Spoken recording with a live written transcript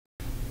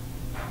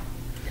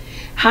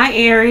Hi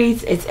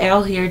Aries, it's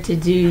Elle here to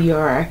do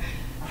your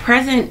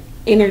present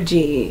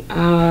energy,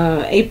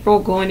 April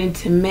going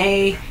into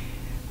May.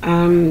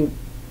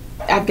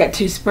 I've got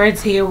two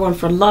spreads here, one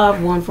for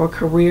love, one for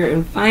career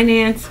and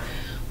finance.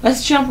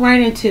 Let's jump right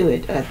into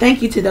it.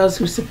 Thank you to those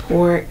who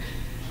support,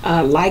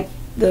 like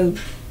the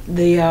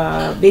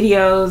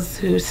videos,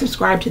 who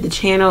subscribe to the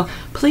channel.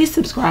 Please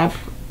subscribe,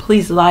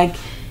 please like,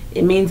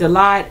 it means a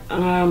lot.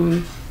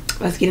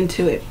 Let's get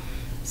into it.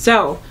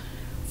 So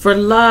for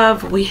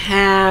love, we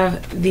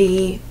have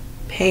the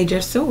Page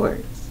of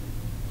Swords.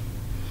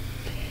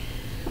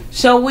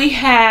 So we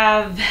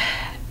have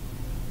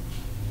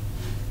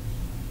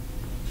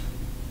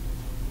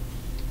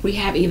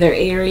either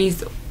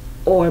Aries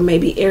or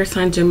maybe air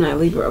sign, Gemini,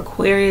 Libra,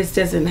 Aquarius.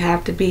 Doesn't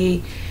have to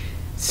be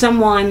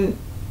someone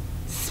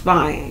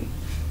spying.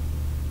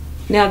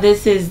 Now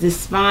this is the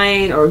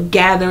spying or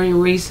gathering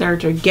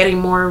research or getting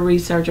more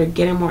research or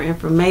getting more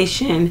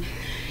information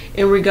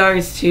in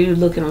regards to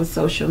looking on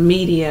social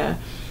media,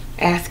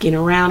 asking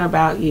around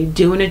about you,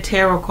 doing a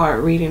tarot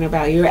card reading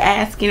about you, or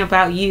asking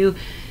about you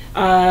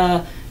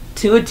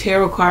to a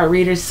tarot card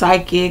reader,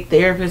 psychic,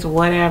 therapist,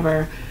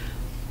 whatever.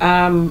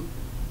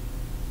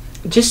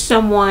 Just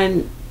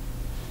someone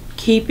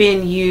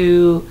keeping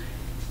you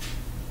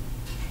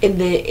in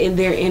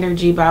their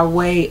energy by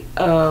way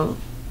of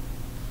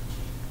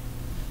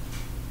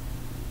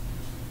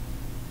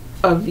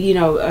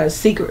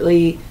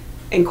secretly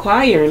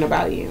inquiring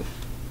about you,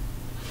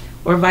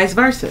 or vice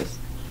versa.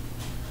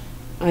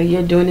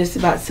 You're doing this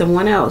about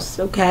someone else,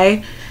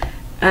 okay?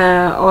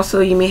 Also,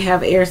 you may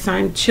have air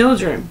sign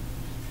children,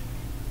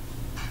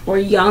 or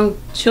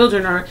young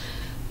children, or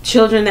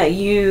children that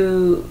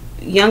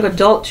young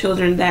adult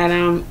children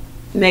that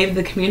maybe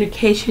the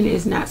communication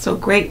is not so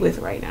great with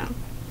right now.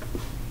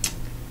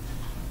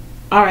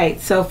 All right,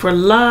 so for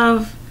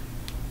love,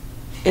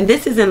 and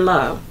this is in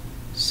love,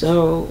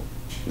 so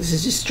this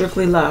is just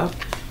strictly love.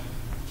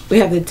 We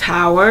have the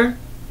Tower,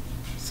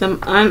 some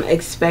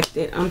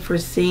unexpected,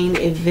 unforeseen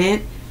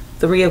event.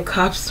 3 of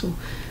Cups,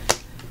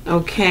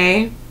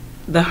 okay.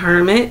 The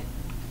Hermit,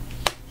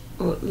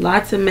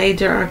 lots of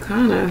major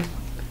arcana.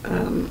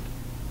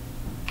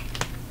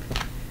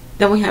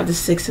 Then we have the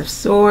 6 of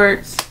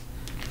Swords.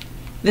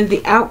 Then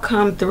the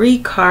outcome, 3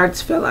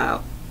 cards fell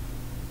out.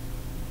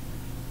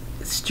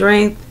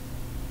 Strength,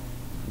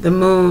 the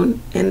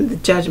Moon, and the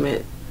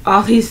Judgment.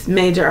 All these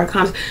major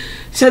arcana.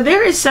 So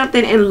there is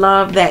something in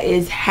love that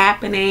is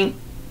happening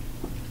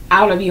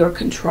out of your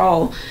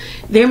control.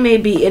 There may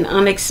be an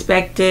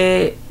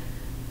unexpected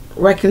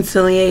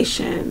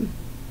reconciliation.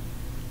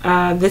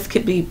 This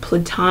could be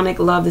platonic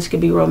love. This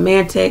could be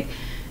romantic.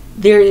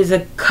 There is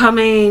a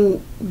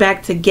coming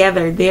back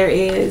together. There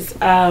is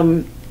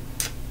a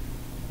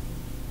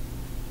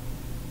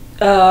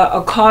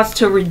cause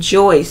to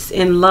rejoice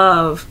in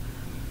love.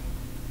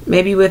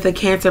 Maybe with a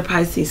Cancer,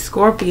 Pisces,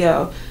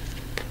 Scorpio.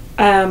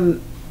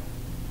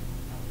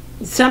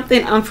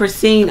 Something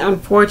unforeseen,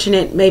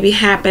 unfortunate maybe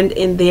happened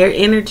in their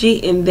energy,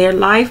 in their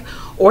life,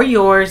 or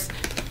yours,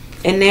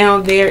 and now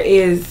there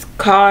is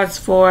cause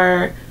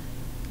for,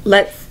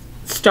 let's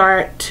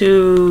start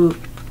to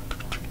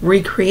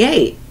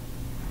recreate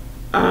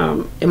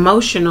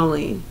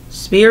emotionally,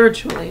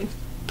 spiritually.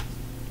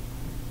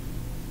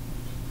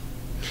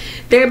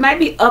 There might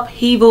be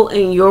upheaval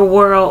in your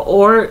world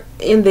or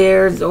in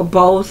theirs, or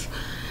both,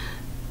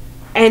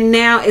 and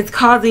now it's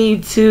causing you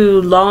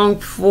to long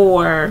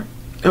for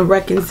a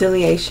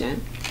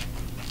reconciliation.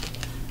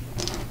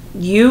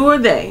 You or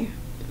they.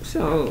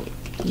 So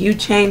you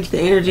change the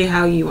energy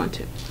how you want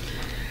to.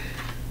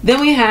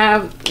 Then we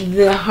have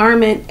the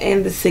Hermit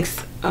and the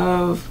 6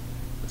 of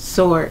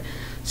Swords.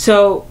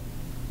 So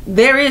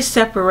there is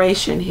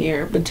separation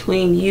here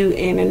between you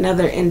and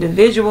another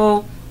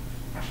individual.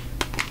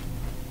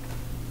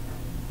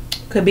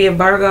 Could be a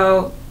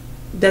Virgo.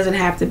 Doesn't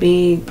have to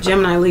be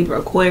Gemini, Libra,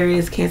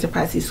 Aquarius, Cancer,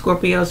 Pisces,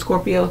 Scorpio.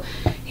 Scorpio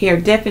here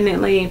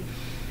definitely.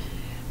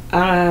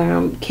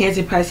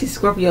 Cancer, Pisces,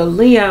 Scorpio,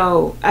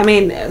 Leo, I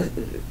mean,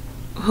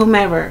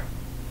 whomever.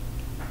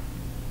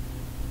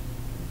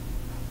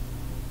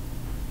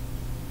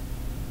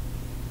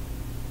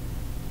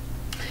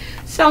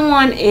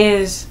 Someone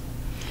is,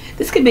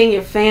 this could be in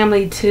your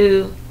family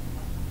too.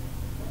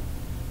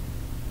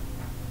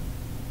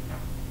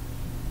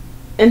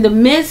 In the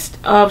midst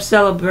of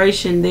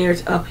celebration,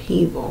 there's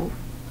upheaval.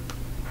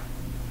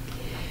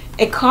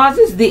 It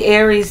causes the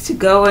Aries to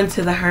go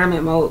into the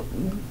Hermit mode.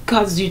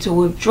 Causes you to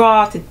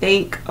withdraw, to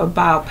think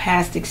about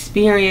past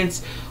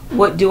experience.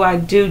 What do I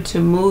do to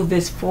move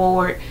this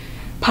forward,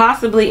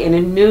 possibly in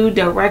a new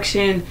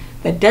direction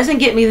that doesn't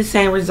get me the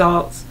same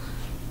results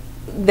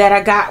that I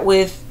got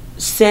with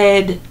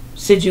said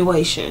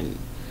situation?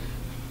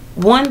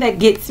 One that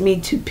gets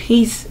me to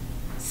peace,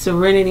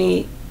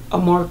 serenity, a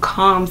more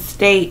calm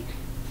state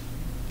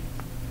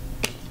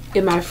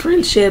in my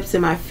friendships, in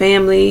my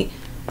family,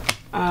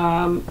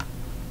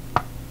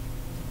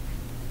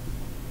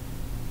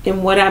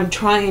 in what I'm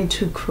trying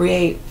to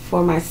create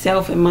for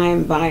myself and my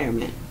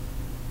environment.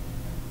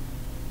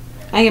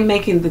 I am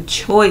making the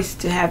choice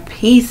to have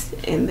peace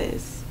in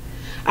this.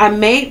 I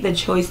made the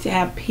choice to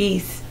have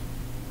peace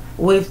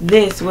with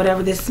this,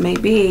 whatever this may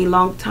be, a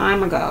long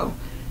time ago.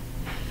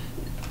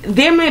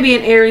 There may be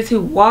an Aries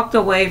who walked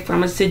away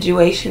from a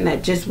situation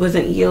that just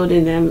wasn't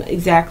yielding them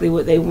exactly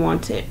what they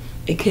wanted.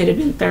 It could have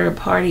been third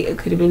party. It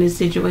could have been a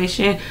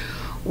situation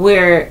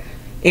where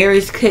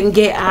Aries couldn't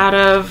get out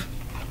of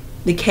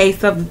the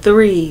case of the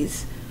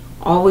threes.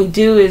 All we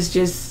do is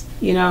just,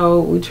 you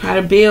know, we try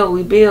to build,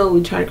 we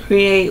try to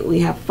create, we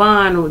have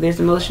fun, or there's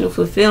emotional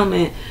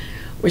fulfillment.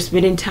 We're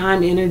spending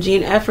time, energy,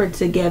 and effort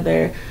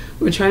together.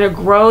 We're trying to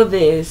grow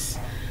this.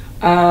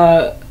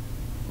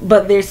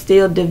 But there's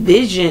still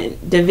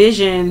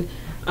division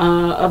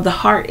of the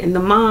heart and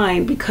the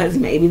mind, because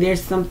maybe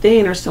there's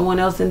something or someone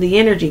else in the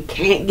energy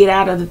can't get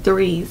out of the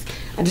threes.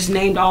 I just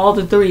named all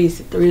the threes: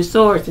 the Three of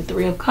Swords, the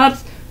Three of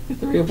Cups, the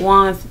Three of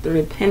Wands, the Three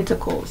of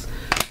Pentacles.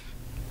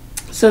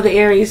 So the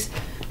Aries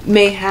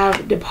may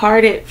have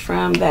departed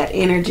from that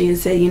energy and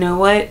say, you know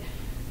what,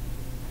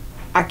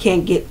 I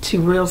can't get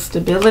to real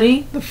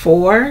stability, the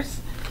fours,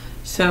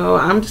 so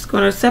I'm just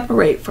going to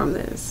separate from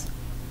this.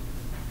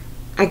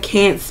 I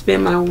can't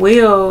spin my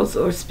wheels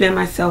or spin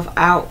myself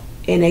out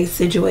in a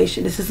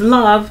situation. This is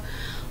love.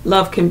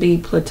 Love can be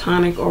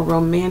platonic or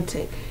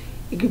romantic.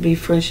 It could be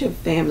friendship,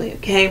 family,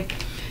 okay?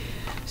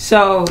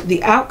 So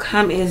the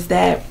outcome is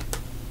that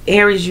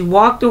Aries, you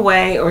walked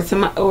away, or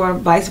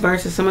vice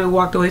versa, somebody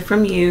walked away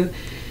from you.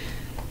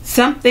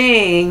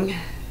 Something,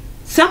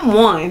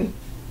 someone,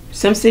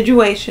 some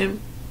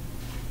situation,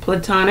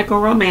 platonic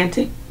or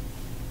romantic,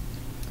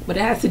 but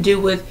it has to do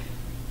with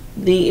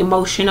the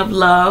emotion of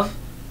love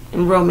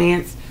and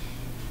romance.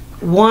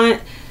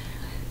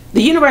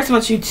 The universe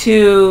wants you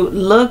to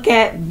look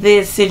at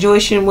this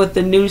situation with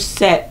a new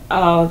set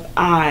of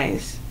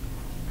eyes.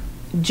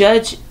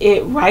 Judge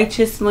it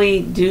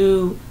righteously,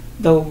 do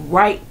the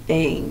right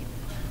thing.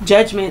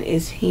 Judgment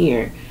is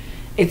here.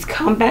 It's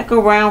come back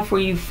around for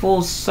you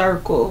full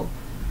circle.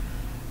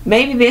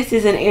 Maybe this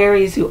is an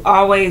Aries who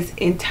always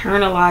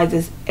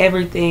internalizes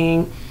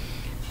everything,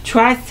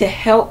 tries to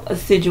help a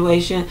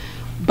situation,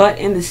 but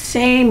in the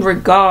same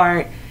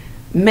regard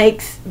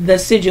makes the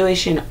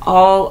situation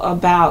all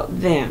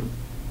about them.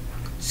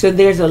 So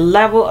there's a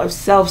level of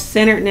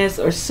self-centeredness,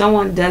 or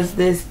someone does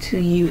this to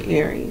you,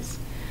 Aries.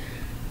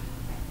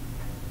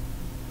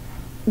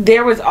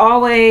 There was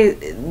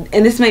always,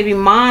 and this may be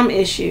mom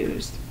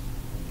issues.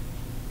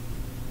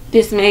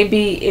 This may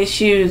be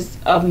issues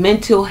of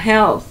mental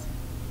health,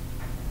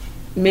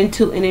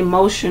 mental and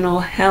emotional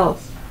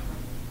health.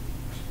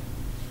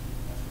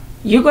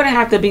 You're going to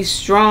have to be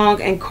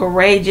strong and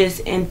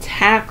courageous in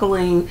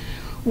tackling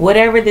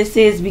whatever this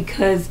is,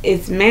 because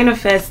it's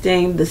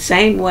manifesting the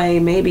same way,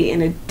 maybe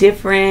in a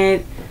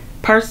different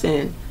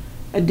person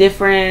with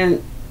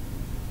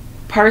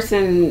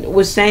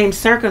same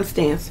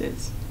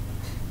circumstances.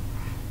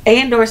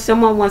 And or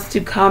someone wants to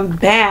come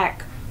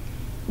back,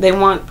 they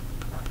want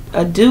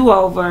a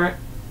do-over.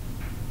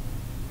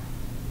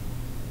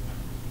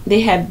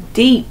 They have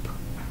deep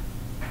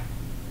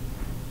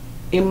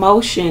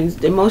emotions.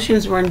 The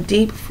emotions run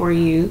deep for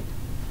you.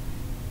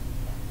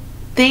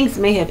 Things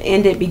may have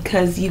ended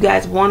because you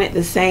guys wanted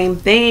the same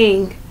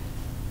thing,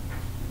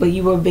 but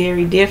you were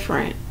very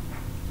different.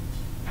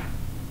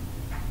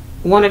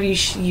 One of you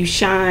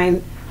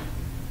shine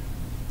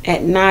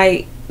at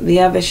night, the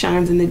other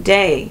shines in the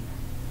day.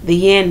 The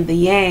yin, the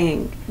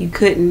yang. You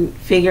couldn't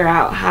figure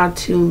out how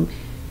to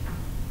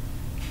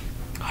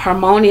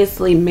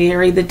harmoniously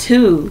marry the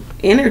two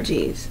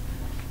energies.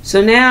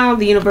 So now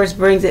the universe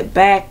brings it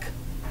back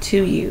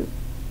to you.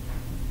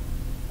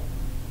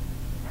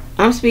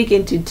 I'm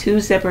speaking to two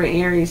separate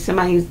Aries.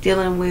 Somebody who's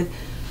dealing with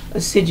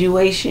a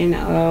situation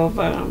of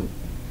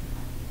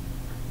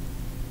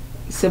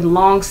some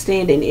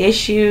long-standing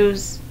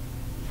issues,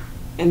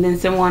 and then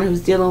someone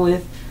who's dealing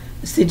with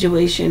a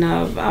situation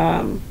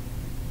of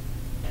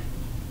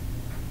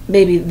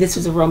maybe this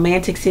was a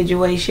romantic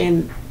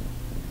situation.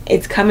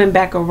 It's coming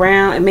back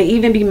around. It may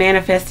even be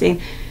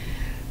manifesting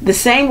the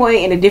same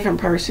way in a different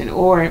person,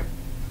 or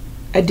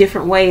a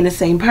different way in the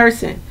same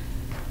person.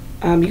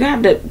 You're going to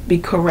have to be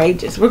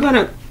courageous. We're going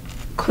to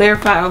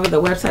clarify over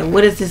the website,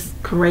 what is this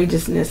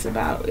courageousness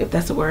about, if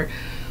that's a word.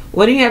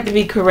 What do you have to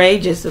be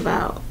courageous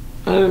about?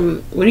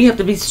 What do you have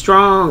to be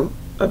strong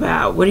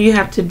about? What do you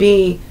have to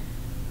be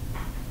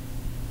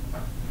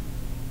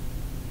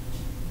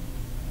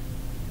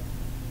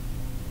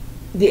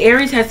the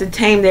Aries has to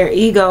tame their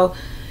ego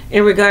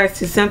in regards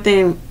to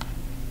something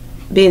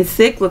being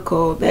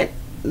cyclical, that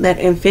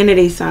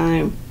infinity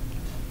sign,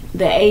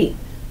 the 8,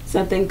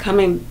 something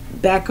coming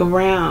back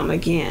around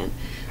again,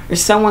 or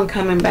someone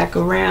coming back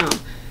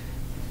around.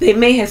 They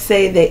may have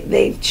said that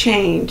they've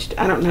changed.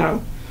 I don't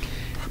know.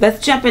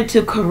 Let's jump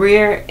into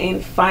career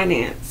and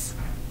finance.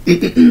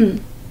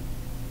 9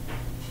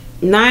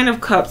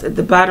 of Cups at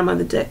the bottom of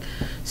the deck.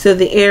 So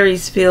the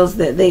Aries feels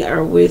that they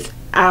are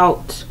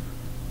without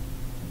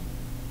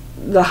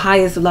the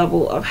highest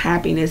level of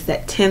happiness.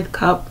 That 10th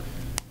cup,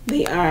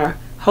 they are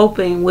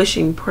hoping,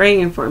 wishing,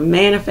 praying for,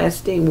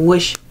 manifesting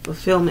wish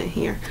fulfillment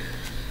here.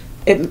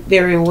 It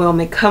very well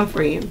may come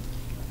for you.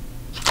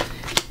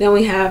 Then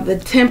we have the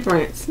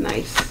Temperance,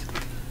 nice.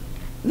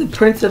 The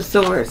Prince of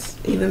Swords,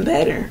 even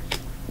better.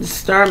 The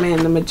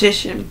Starman, the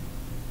Magician,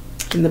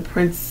 and the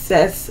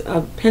Princess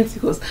of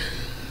Pentacles.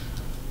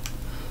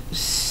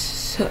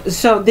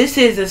 So this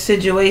is a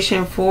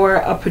situation for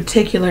a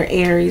particular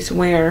Aries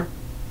where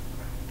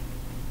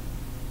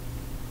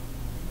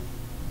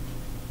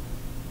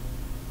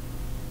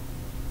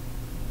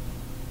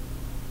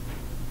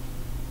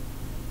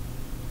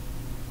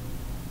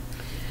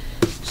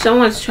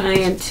someone's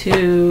trying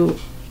to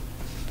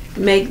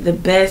make the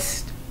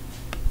best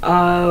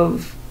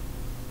of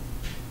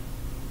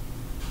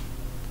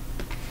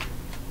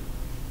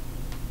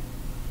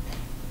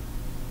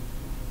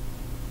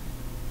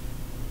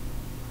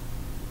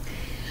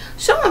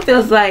someone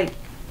feels like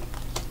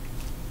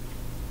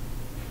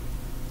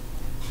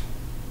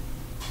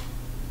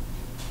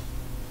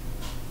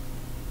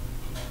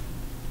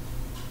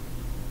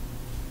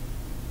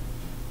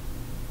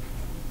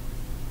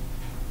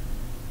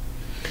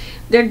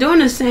they're doing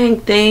the same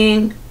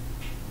thing.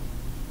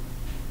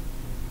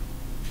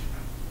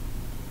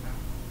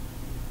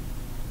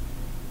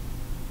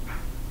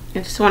 I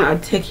just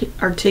want to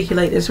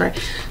articulate this right.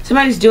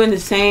 Somebody's doing the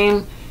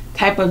same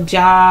type of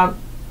job,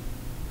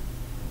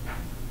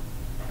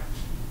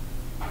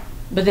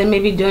 but they may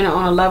be doing it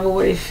on a level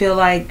where they feel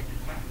like,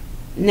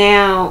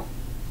 now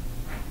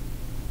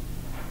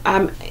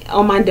I'm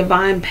on my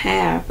divine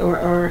path,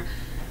 or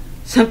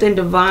something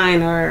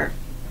divine or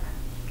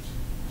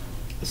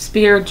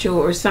spiritual,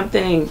 or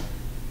something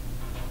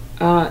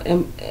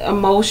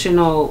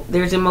emotional.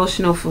 There's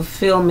emotional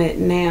fulfillment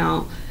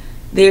now.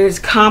 There's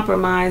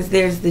compromise.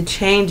 There's the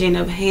changing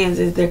of hands.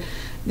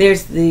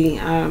 There's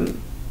the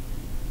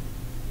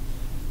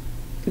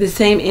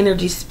same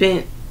energy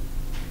spent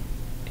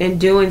in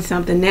doing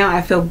something. Now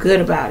I feel good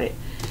about it.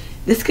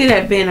 This could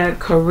have been a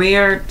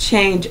career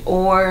change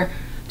or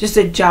just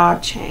a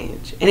job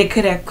change, and it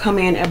could have come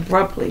in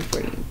abruptly for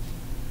you.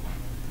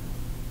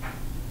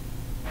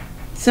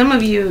 Some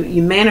of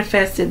you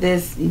manifested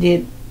this. You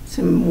did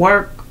some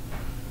work,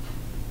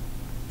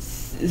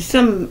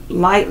 some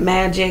light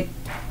magic,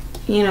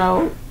 you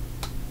know,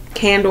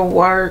 candle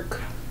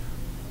work,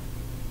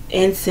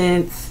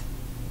 incense,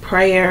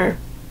 prayer,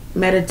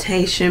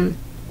 meditation,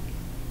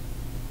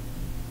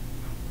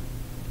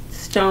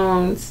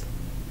 stones.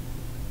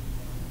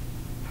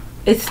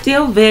 It's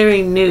still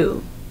very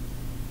new.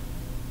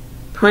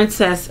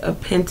 Princess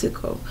of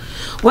Pentacles.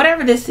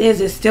 Whatever this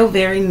is, it's still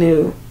very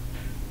new.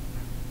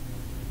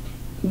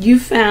 You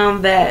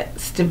found that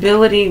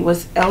stability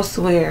was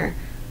elsewhere.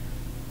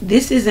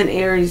 This is an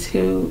Aries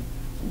who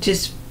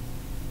just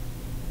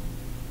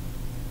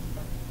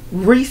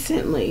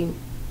recently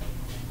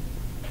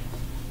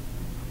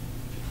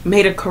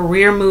made a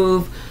career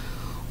move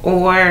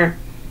or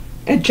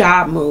a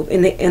job move,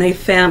 and they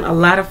found a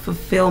lot of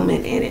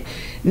fulfillment in it.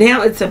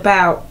 Now it's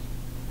about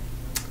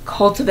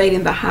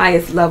cultivating the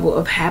highest level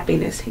of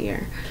happiness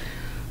here.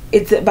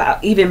 It's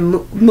about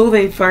even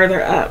moving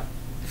further up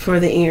for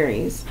the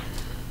Aries.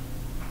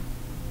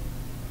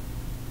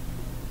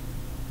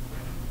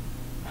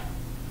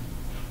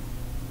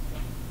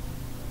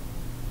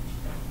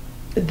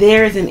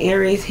 There's an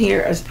Aries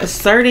here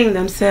asserting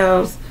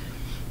themselves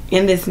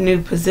in this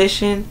new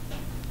position.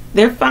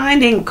 They're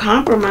finding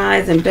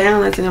compromise and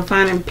balance, and they're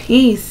finding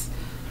peace.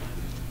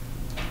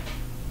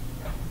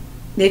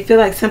 They feel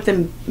like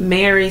something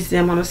marries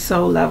them on a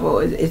soul level.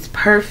 It's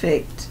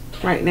perfect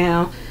right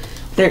now.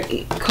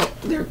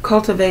 They're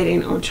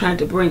cultivating or trying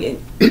to bring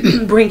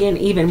in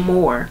even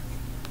more.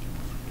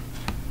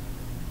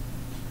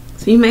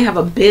 So you may have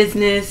a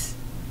business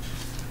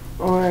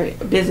or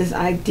a business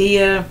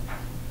idea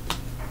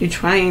you're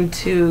trying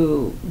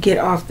to get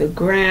off the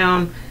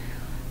ground.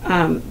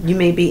 You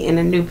may be in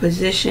a new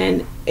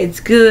position. It's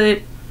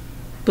good,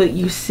 but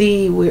you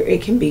see where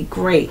it can be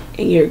great,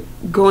 and you're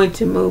going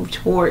to move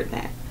toward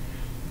that.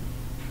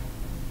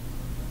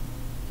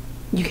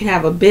 You can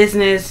have a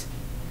business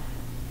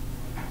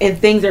and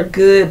things are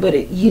good, but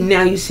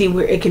now you see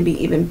where it can be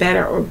even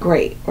better or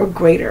great or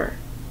greater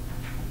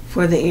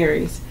for the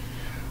Aries.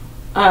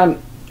 We're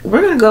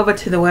going to go over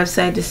to the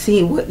website to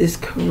see what this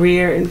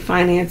career and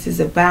finance is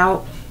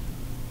about.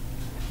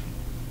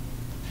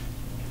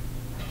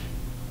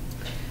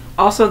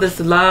 Also, this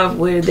love,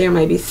 where there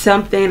may be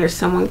something or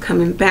someone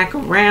coming back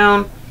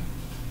around,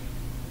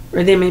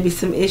 or there may be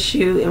some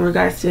issue in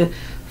regards to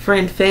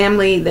friend,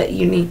 family that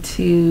you need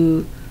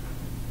to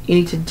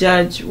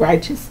judge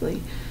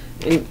righteously.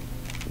 It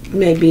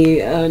may be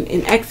an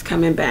ex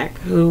coming back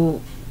who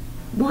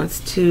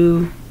wants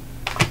to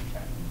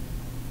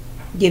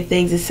give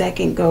things a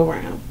second go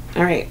round.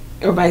 All right,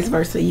 or vice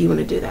versa. You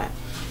want to do that.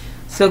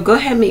 So go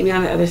ahead and meet me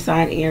on the other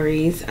side,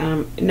 Aries.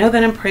 Know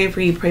that I'm praying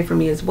for you. Pray for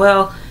me as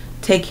well.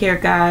 Take care,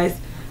 guys.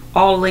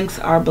 All links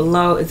are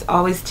below. It's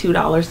always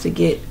 $2 to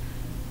get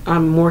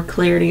more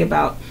clarity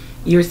about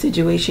your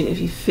situation if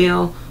you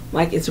feel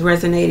like it's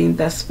resonating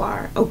thus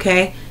far.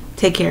 Okay?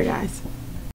 Take care, guys.